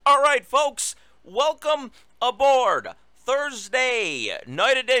All right, folks, welcome aboard Thursday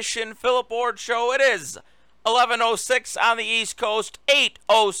night edition Philip Ward Show. It is 11:06 on the East Coast,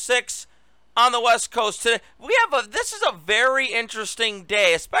 8:06 on the West Coast. Today, this is a very interesting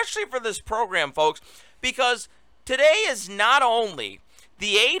day, especially for this program, folks, because today is not only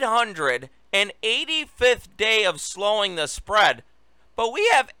the 885th day of slowing the spread, but we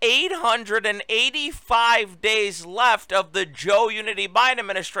have 885 days left of the Joe Unity Biden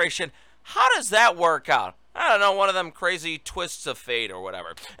administration. How does that work out? I don't know, one of them crazy twists of fate or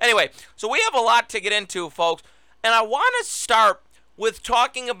whatever. Anyway, so we have a lot to get into, folks, and I want to start with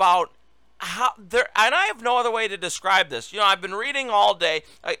talking about how there, and I have no other way to describe this. You know, I've been reading all day.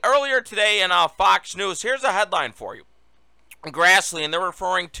 Earlier today in Fox News, here's a headline for you. Grassley, and they're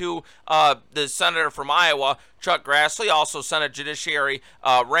referring to the senator from Iowa, Chuck Grassley, also Senate Judiciary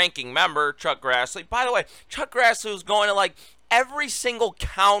ranking member, Chuck Grassley. By the way, Chuck Grassley was going to like every single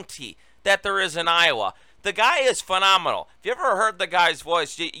county that there is in Iowa. The guy is phenomenal. If you ever heard the guy's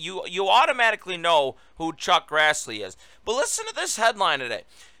voice, you automatically know who Chuck Grassley is. But listen to this headline today.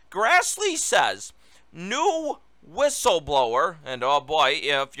 Grassley says, new whistleblower, and oh boy,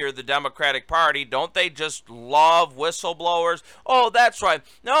 if you're the Democratic Party, don't they just love whistleblowers? Oh, that's right.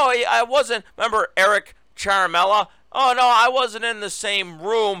 No, I wasn't. Remember Eric Charmella? Oh, no, I wasn't in the same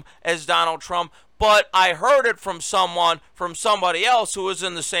room as Donald Trump, but I heard it from somebody else who was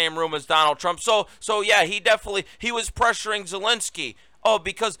in the same room as Donald Trump. So yeah, he was pressuring Zelensky. Oh,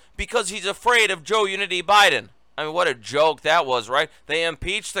 because he's afraid of Joe Unity Biden. I mean, what a joke that was, right? They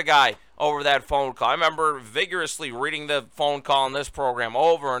impeached the guy over that phone call. I remember vigorously reading the phone call in this program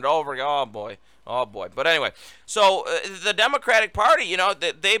over and over. Oh, boy. But anyway, so the Democratic Party, you know,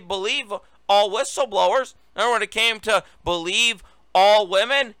 they believe all whistleblowers. Remember when it came to believe all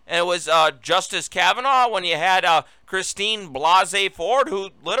women, and it was Justice Kavanaugh, when you had Christine Blasey Ford,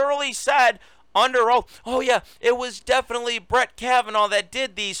 who literally said under oath, oh, yeah, it was definitely Brett Kavanaugh that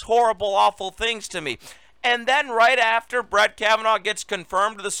did these horrible, awful things to me. And then right after Brett Kavanaugh gets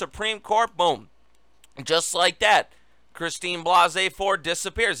confirmed to the Supreme Court, boom, just like that, Christine Blasey Ford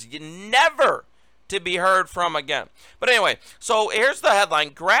disappears. Never to be heard from again. But anyway, so here's the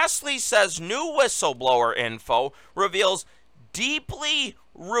headline. Grassley says new whistleblower info reveals deeply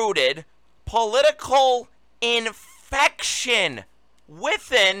rooted political infection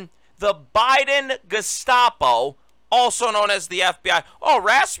within the Biden Gestapo, also known as the FBI. Oh,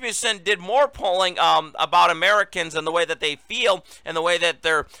 Rasmussen did more polling about Americans and the way that they feel and the way that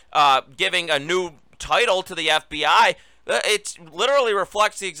they're giving a new title to the FBI. It literally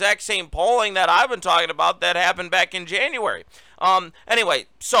reflects the exact same polling that I've been talking about that happened back in January. Anyway,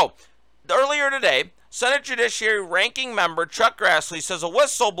 so earlier today, Senate Judiciary ranking member Chuck Grassley says a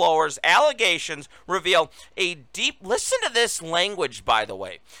whistleblower's allegations reveal listen to this language, by the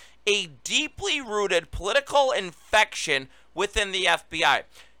way, a deeply rooted political infection within the FBI.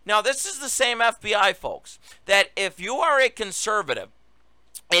 Now, this is the same FBI, folks, that if you are a conservative,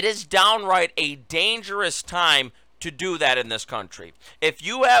 it is downright a dangerous time to do that in this country. If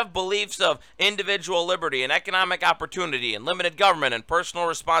you have beliefs of individual liberty and economic opportunity and limited government and personal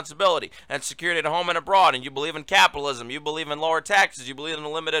responsibility and security at home and abroad, and you believe in capitalism, you believe in lower taxes, you believe in a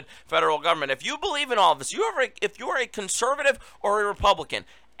limited federal government, if you believe in all of this, if you are a conservative or a Republican,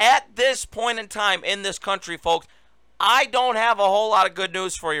 at this point in time in this country, folks, I don't have a whole lot of good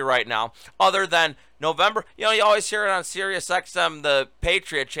news for you right now, other than November. You know, you always hear it on Sirius XM, the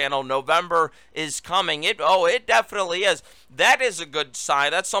Patriot channel. November is coming. It definitely is. That is a good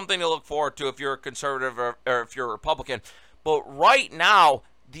sign. That's something to look forward to if you're a conservative or if you're a Republican. But right now,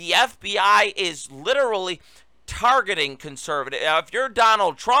 the FBI is literally targeting conservative. If you're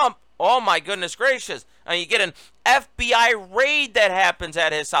Donald Trump, oh my goodness gracious. And you get an FBI raid that happens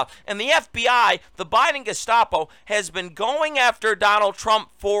at his house. And the FBI, the Biden Gestapo, has been going after Donald Trump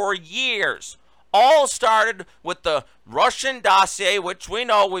for years. All started with the Russian dossier, which we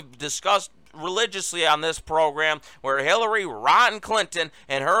know we've discussed religiously on this program, where Hillary Rotten Clinton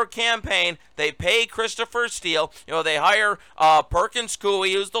and her campaign, they pay Christopher Steele. You know, they hire Perkins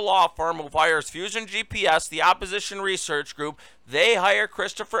Coie, who's the law firm who hires Fusion GPS, the opposition research group. They hire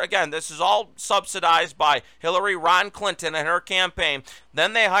Christopher, again, this is all subsidized by Hillary Rotten Clinton and her campaign.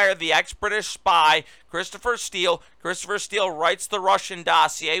 Then they hire the ex-British spy, Christopher Steele. Christopher Steele writes the Russian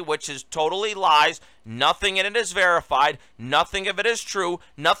dossier, which is totally lies. Nothing in it is verified. Nothing of it is true.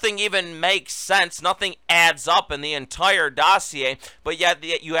 Nothing even makes sense. Nothing adds up in the entire dossier. But yet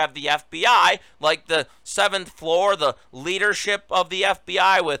you have the FBI, like the 7th floor, the leadership of the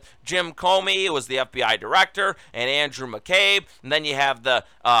FBI with Jim Comey, who was the FBI director, and Andrew McCabe, and then you have the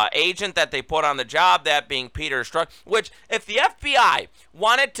agent that they put on the job, that being Peter Strzok, which if the FBI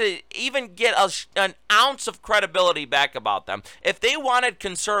wanted to even get an ounce of credibility back about them, if they wanted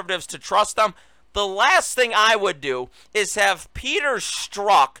conservatives to trust them, the last thing I would do is have Peter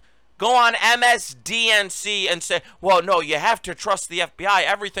Strzok go on MSDNC and say, well, no, you have to trust the FBI.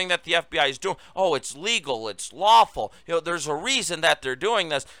 Everything that the FBI is doing, oh, it's legal, it's lawful. There's a reason that they're doing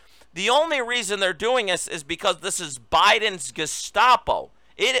this. The only reason they're doing this is because this is Biden's Gestapo.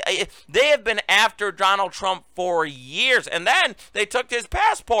 They have been after Donald Trump for years, and then they took his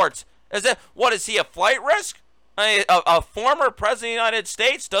passports. What is he, a flight risk? A former president of the United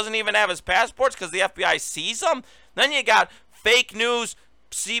States doesn't even have his passports because the FBI sees him? Then you got fake news,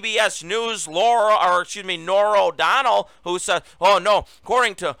 CBS News, Norah O'Donnell, who said, oh no,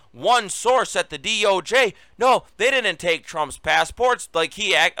 according to one source at the DOJ, no, they didn't take Trump's passports like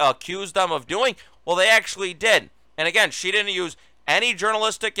he accused them of doing. Well, they actually did. And again, she didn't use any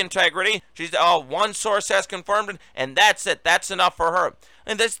journalistic integrity. She's, one source has confirmed it, and that's it. That's enough for her.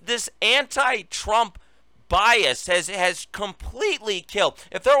 And this anti-Trump bias has completely killed.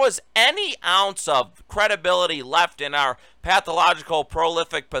 If there was any ounce of credibility left in our pathological,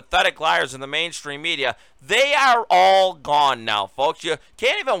 prolific, pathetic liars in the mainstream media, they are all gone now, folks. You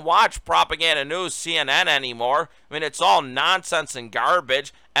can't even watch propaganda news, CNN anymore. I mean, it's all nonsense and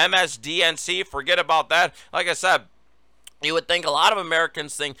garbage. MSDNC, forget about that. Like I said, you would think a lot of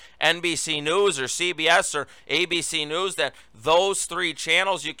Americans think NBC News or CBS or ABC News, that those three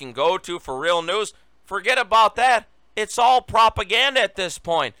channels you can go to for real news. Forget about that. It's all propaganda at this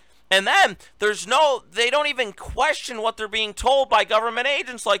point. And then they don't even question what they're being told by government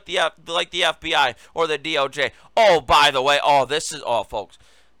agents like the FBI or the DOJ. Oh, by the way, folks,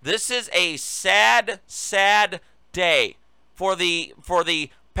 this is a sad, sad day for the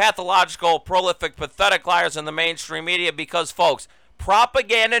pathological, prolific, pathetic liars in the mainstream media, because, folks,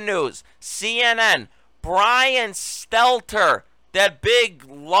 propaganda news, CNN, Brian Stelter, that big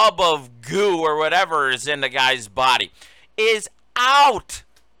lump of goo or whatever is in the guy's body, is out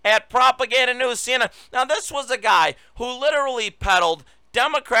at propaganda news, CNN. Now, this was a guy who literally peddled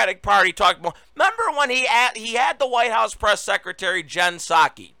Democratic Party talking about. Remember when he had the White House press secretary Jen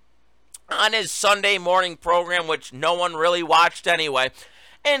Psaki on his Sunday morning program, which no one really watched anyway,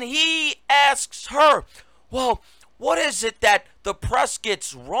 and he asks her, well, what is it that the press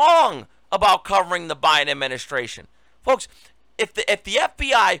gets wrong about covering the Biden administration? Folks, if the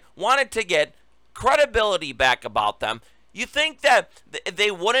FBI wanted to get credibility back about them, you think that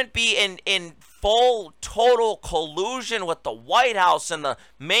they wouldn't be in full, total collusion with the White House and the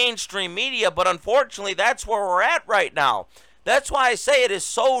mainstream media? But unfortunately, that's where we're at right now. That's why I say it is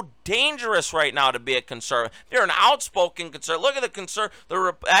so dangerous right now to be a conservative. If you're an outspoken conservative, look at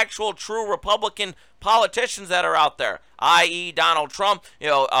the actual true Republican politicians that are out there, i.e. Donald Trump,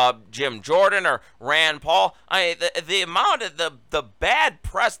 Jim Jordan or Rand Paul. The amount of the bad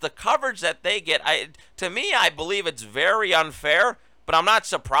press, the coverage that they get, to me, I believe it's very unfair. But I'm not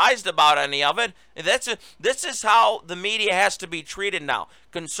surprised about any of it. This is how the media has to be treated now.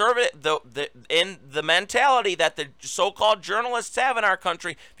 Conservative, in the mentality that the so-called journalists have in our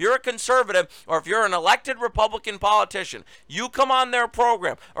country, if you're a conservative or if you're an elected Republican politician, you come on their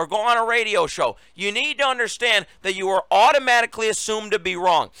program or go on a radio show, you need to understand that you are automatically assumed to be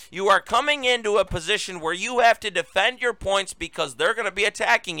wrong. You are coming into a position where you have to defend your points because they're going to be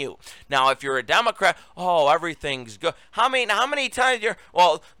attacking you. Now, if you're a Democrat, everything's good. How many times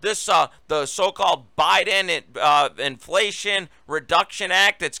the so-called Biden Inflation Reduction Act,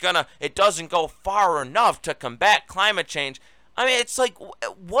 it doesn't go far enough to combat climate change. I mean, it's like,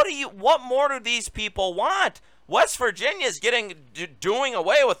 what more do these people want? West Virginia is doing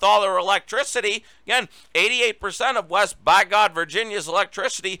away with all their electricity. Again, 88% of Virginia's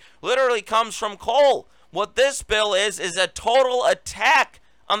electricity literally comes from coal. What this bill is a total attack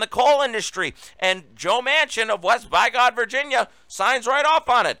on the coal industry. And Joe Manchin of Virginia signs right off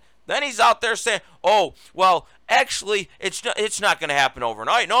on it. Then he's out there saying, actually, it's not going to happen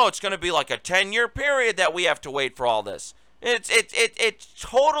overnight. No, it's going to be like a 10-year period that we have to wait for all this. It's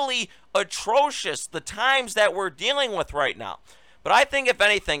totally atrocious, the times that we're dealing with right now. But I think, if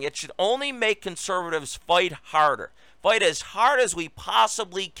anything, it should only make conservatives fight harder. Fight as hard as we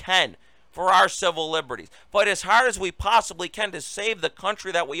possibly can for our civil liberties. Fight as hard as we possibly can to save the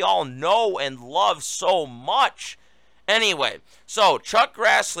country that we all know and love so much. Anyway, so Chuck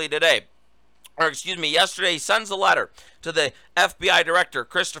Grassley yesterday, he sends a letter to the FBI director,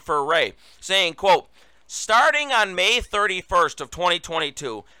 Christopher Wray, saying, quote, starting on May 31st of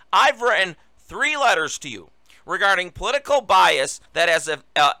 2022, I've written 3 letters to you. regarding political bias that has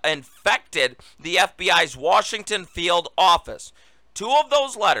infected the FBI's Washington field office. Two of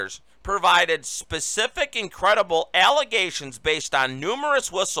those letters provided specific and credible allegations based on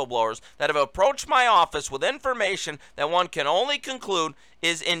numerous whistleblowers that have approached my office with information that one can only conclude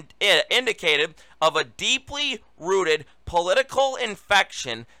is indicative of a deeply rooted political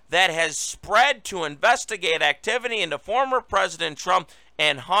infection that has spread to investigate activity into former President Trump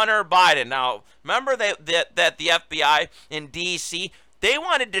and Hunter Biden. Now, remember that the FBI in D.C., they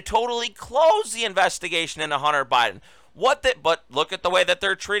wanted to totally close the investigation into Hunter Biden. But look at the way that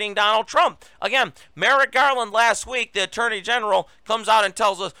they're treating Donald Trump. Again, Merrick Garland last week, the Attorney General, comes out and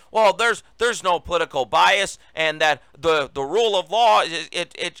tells us, well, there's no political bias and that the rule of law,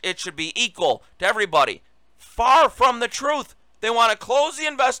 it should be equal to everybody. Far from the truth. They want to close the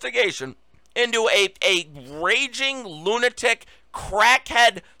investigation into a raging lunatic,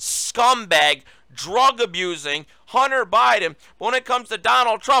 crackhead scumbag, drug-abusing Hunter Biden. But when it comes to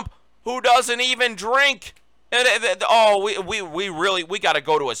Donald Trump, who doesn't even drink, we got to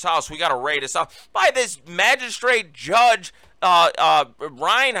go to his house. We got to raid his house by this magistrate judge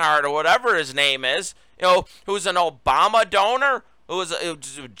Reinhardt or whatever his name is. Who's an Obama donor, who's a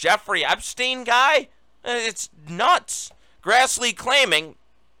Jeffrey Epstein guy. It's nuts. Grassley claiming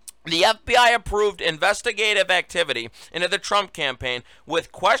the FBI approved investigative activity into the Trump campaign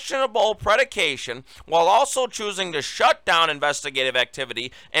with questionable predication, while also choosing to shut down investigative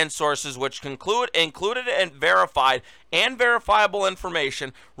activity and sources which included and verified and verifiable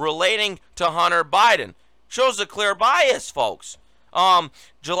information relating to Hunter Biden. Shows a clear bias, folks.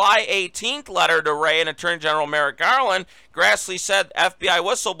 July 18th letter to Ray and Attorney General Merrick Garland, Grassley said FBI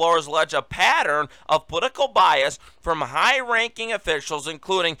whistleblowers allege a pattern of political bias from high-ranking officials,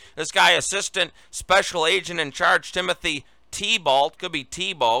 including this guy, Assistant Special Agent in Charge Timothy Thibault. Could be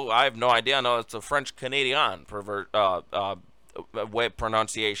Thibault. I have no idea. I know it's a French-Canadian way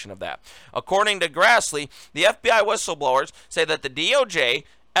pronunciation of that. According to Grassley, the FBI whistleblowers say that the DOJ,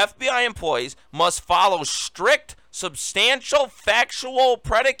 FBI employees must follow strict, substantial factual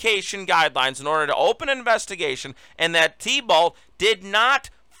predication guidelines in order to open an investigation, and that Thibault did not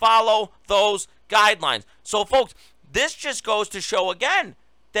follow those guidelines. So, folks, this just goes to show again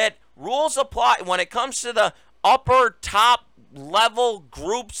that rules apply when it comes to the upper top level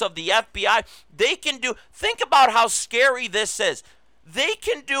groups of the FBI. They can do, think about how scary this is. They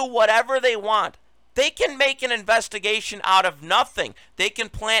can do whatever they want. They can make an investigation out of nothing. They can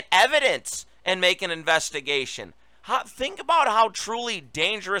plant evidence and make an investigation. Think about how truly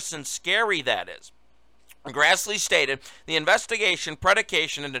dangerous and scary that is. Grassley stated the investigation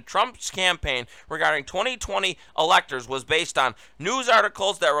predication into Trump's campaign regarding 2020 electors was based on news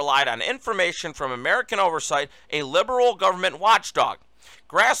articles that relied on information from American Oversight, a liberal government watchdog.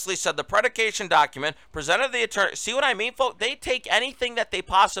 Grassley said the predication document presented the attorney. See what I mean, folks? They take anything that they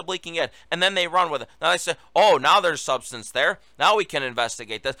possibly can get, and then they run with it. Now they say, oh, now there's substance there. Now we can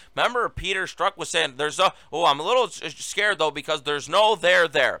investigate this. Remember, Peter Strzok was saying, I'm a little scared, though, because there's no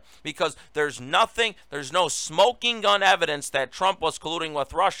there. Because there's nothing, there's no smoking gun evidence that Trump was colluding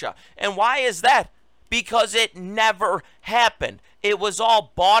with Russia. And why is that? Because it never happened. It was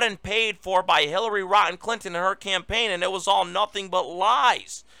all bought and paid for by Hillary Rotten Clinton and her campaign, and it was all nothing but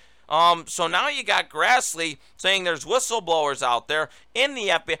lies. So now you got Grassley saying there's whistleblowers out there in the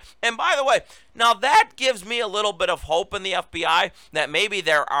FBI. And by the way, now that gives me a little bit of hope in the FBI that maybe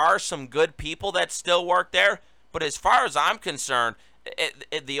there are some good people that still work there. But as far as I'm concerned,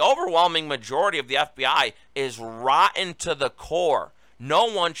 the overwhelming majority of the FBI is rotten to the core. No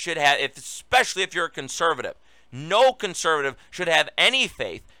one should have, especially if you're a conservative. No conservative should have any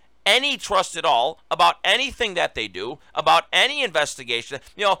faith, any trust at all about anything that they do, about any investigation.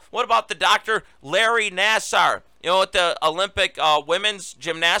 What about the Dr. Larry Nassar, at the Olympic women's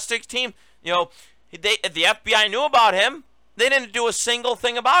gymnastics team? The FBI knew about him. They didn't do a single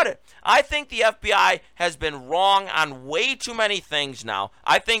thing about it. I think the FBI has been wrong on way too many things now.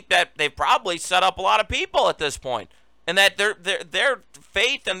 I think that they've probably set up a lot of people at this point. And that their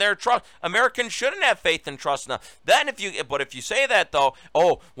faith and their trust, Americans shouldn't have faith and trust now. But if you say that though,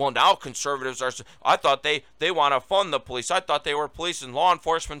 now conservatives are. I thought they want to fund the police. I thought they were police and law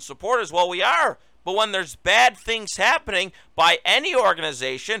enforcement supporters. Well, we are. But when there's bad things happening by any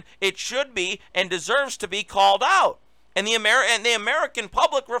organization, it should be and deserves to be called out. And the American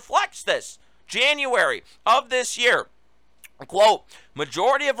public reflects this. January of this year. Quote,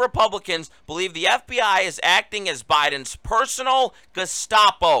 majority of Republicans believe the FBI is acting as Biden's personal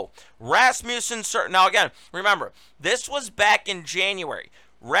Gestapo. Now again, remember, this was back in January.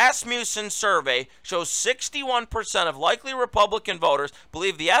 Rasmussen's survey shows 61% of likely Republican voters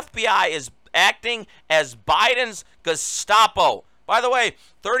believe the FBI is acting as Biden's Gestapo. By the way,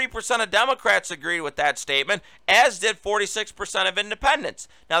 30% of Democrats agreed with that statement, as did 46% of independents.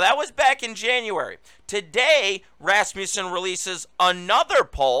 Now, that was back in January. Today, Rasmussen releases another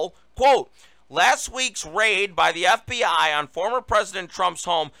poll, quote, last week's raid by the FBI on former President Trump's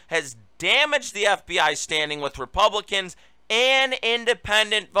home has damaged the FBI's standing with Republicans and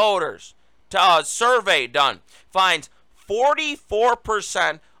independent voters. A survey done finds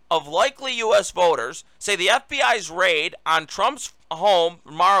 44% of likely U.S. voters say the FBI's raid on Trump's home,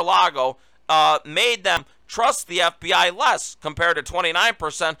 Mar-a-Lago, made them trust the FBI less, compared to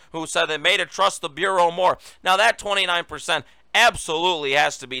 29% who said they made it trust the Bureau more. Now, that 29% absolutely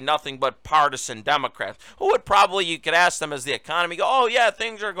has to be nothing but partisan Democrats, who would probably, you could ask them as the economy go, oh yeah,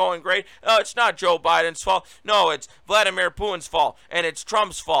 things are going great. It's not Joe Biden's fault. No, it's Vladimir Putin's fault, and it's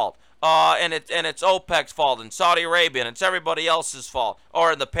Trump's fault. And it's OPEC's fault, and Saudi Arabia, and it's everybody else's fault,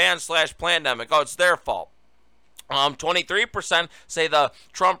 or the pan/pandemic. Oh, it's their fault. 23% say the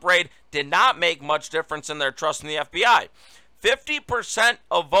Trump raid did not make much difference in their trust in the FBI. 50%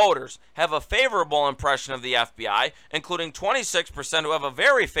 of voters have a favorable impression of the FBI, including 26% who have a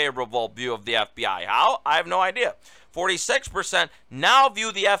very favorable view of the FBI. How? I have no idea. 46% now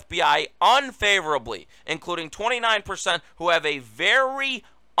view the FBI unfavorably, including 29% who have a very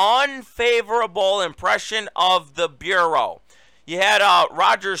unfavorable impression of the Bureau. You had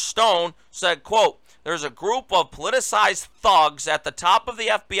Roger Stone said, quote, there's a group of politicized thugs at the top of the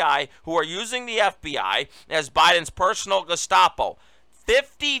FBI who are using the FBI as Biden's personal Gestapo.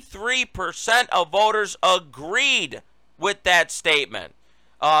 53% of voters agreed with that statement.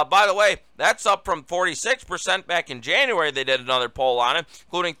 By the way, that's up from 46% back in January. They did another poll on it,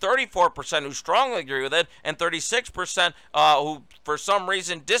 including 34% who strongly agree with it and 36% who, for some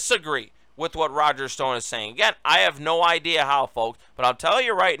reason, disagree with what Roger Stone is saying. Again, I have no idea how, folks, but I'll tell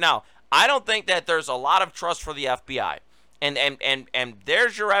you right now, I don't think that there's a lot of trust for the FBI. And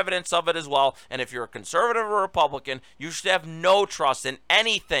there's your evidence of it as well. And if you're a conservative or Republican, you should have no trust in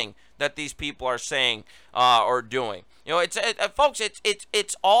anything that these people are saying or doing. You know, folks,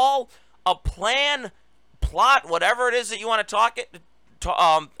 it's all a plan, plot, whatever it is that you want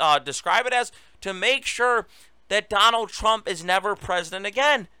to describe it as, to make sure that Donald Trump is never president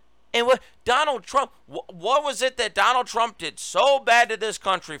again. And what Donald Trump, what was it that Donald Trump did so bad to this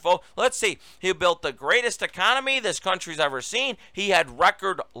country, folks? Let's see. He built the greatest economy this country's ever seen. He had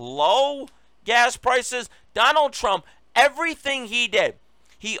record low gas prices. Donald Trump, everything he did,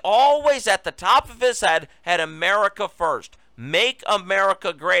 he always at the top of his head had America first. Make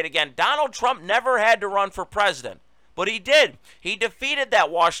America great again. Donald Trump never had to run for president. But he did. He defeated that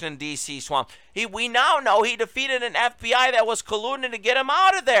Washington, D.C. swamp. We now know he defeated an FBI that was colluding to get him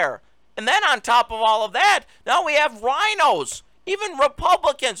out of there. And then on top of all of that, now we have rhinos. Even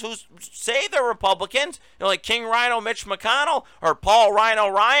Republicans who say they're Republicans, you know, like King Rhino Mitch McConnell or Paul Rhino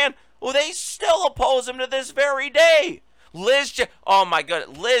Ryan, well, they still oppose him to this very day. Liz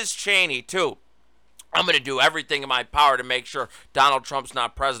Cheney, too. I'm going to do everything in my power to make sure Donald Trump's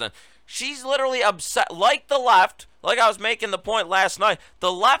not president. She's literally upset, like the left. Like I was making the point last night,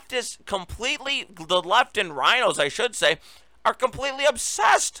 the left and rhinos, I should say, are completely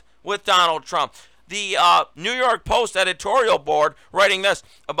obsessed with Donald Trump. The New York Post editorial board writing this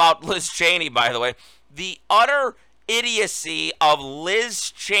about Liz Cheney, by the way, the utter idiocy of Liz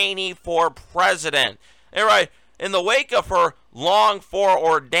Cheney for president. They're right. In the wake of her long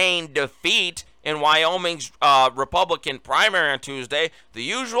foreordained defeat in Wyoming's Republican primary on Tuesday, the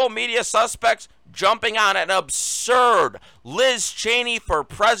usual media suspects jumping on an absurd Liz Cheney for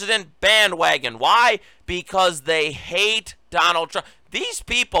president bandwagon. Why? Because they hate Donald Trump. These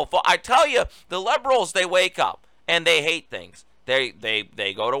people, I tell you, the liberals, they wake up and they hate things.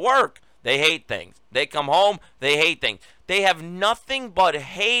 They go to work. They hate things. They come home. They hate things. They have nothing but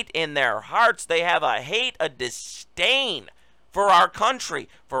hate in their hearts. They have a disdain for our country,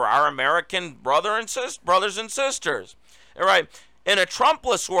 for our American brothers and sisters. All right. In a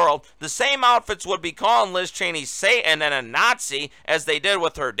Trumpless world, the same outfits would be calling Liz Cheney Satan and a Nazi as they did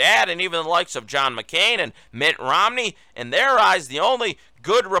with her dad and even the likes of John McCain and Mitt Romney. In their eyes, the only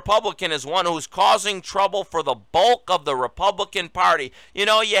good Republican is one who's causing trouble for the bulk of the Republican Party. You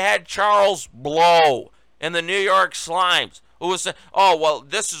know, you had Charles Blow in the New York Slimes, who was saying, oh, well,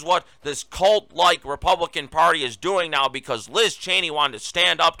 this is what this cult-like Republican Party is doing now because Liz Cheney wanted to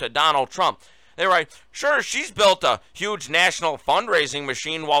stand up to Donald Trump. They're right. Sure, she's built a huge national fundraising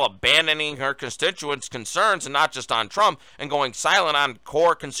machine while abandoning her constituents' concerns and not just on Trump and going silent on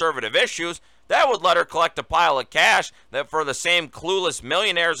core conservative issues. That would let her collect a pile of cash that for the same clueless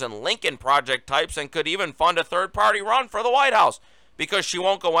millionaires and Lincoln Project types and could even fund a third-party run for the White House. because she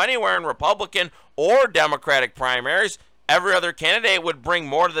won't go anywhere in Republican or Democratic primaries. Every other candidate would bring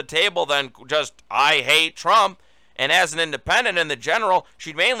more to the table than just, I hate Trump. And as an independent in the general,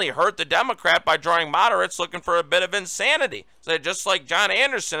 she'd mainly hurt the Democrat by drawing moderates looking for a bit of insanity. So just like John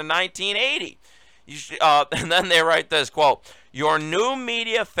Anderson in 1980. And then they write this, quote, "Your new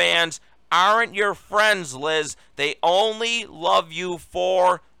media fans aren't your friends, Liz. They only love you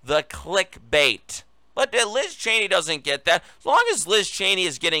for the clickbait." But Liz Cheney doesn't get that. As long as Liz Cheney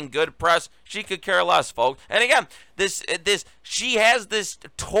is getting good press, she could care less, folks. And again, she has this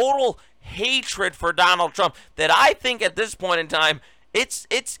total hatred for Donald Trump that I think at this point in time, it's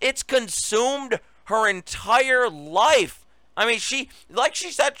consumed her entire life. I mean, like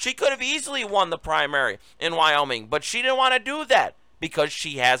she said, she could have easily won the primary in Wyoming, but she didn't want to do that because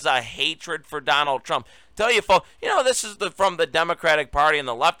she has a hatred for Donald Trump. Tell you, folks, this is from the Democratic Party and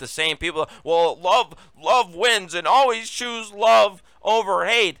the left, the same people. Well, love wins, and always choose love over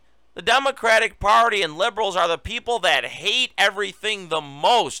hate. The Democratic Party and liberals are the people that hate everything the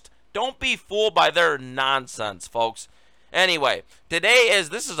most. Don't be fooled by their nonsense, folks. Anyway,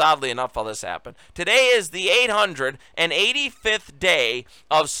 this is oddly enough how this happened. Today is the 885th day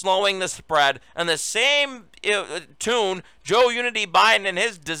of slowing the spread, and the same tune, Joe Unity Biden and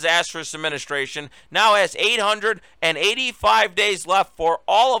his disastrous administration now has 885 days left for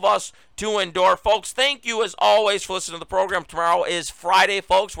all of us to endure. Folks, thank you as always for listening to the program. Tomorrow is Friday,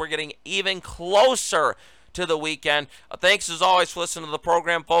 folks. We're getting even closer to the weekend. Thanks as always for listening to the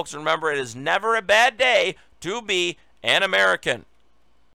program, folks. Remember, it is never a bad day to be an American.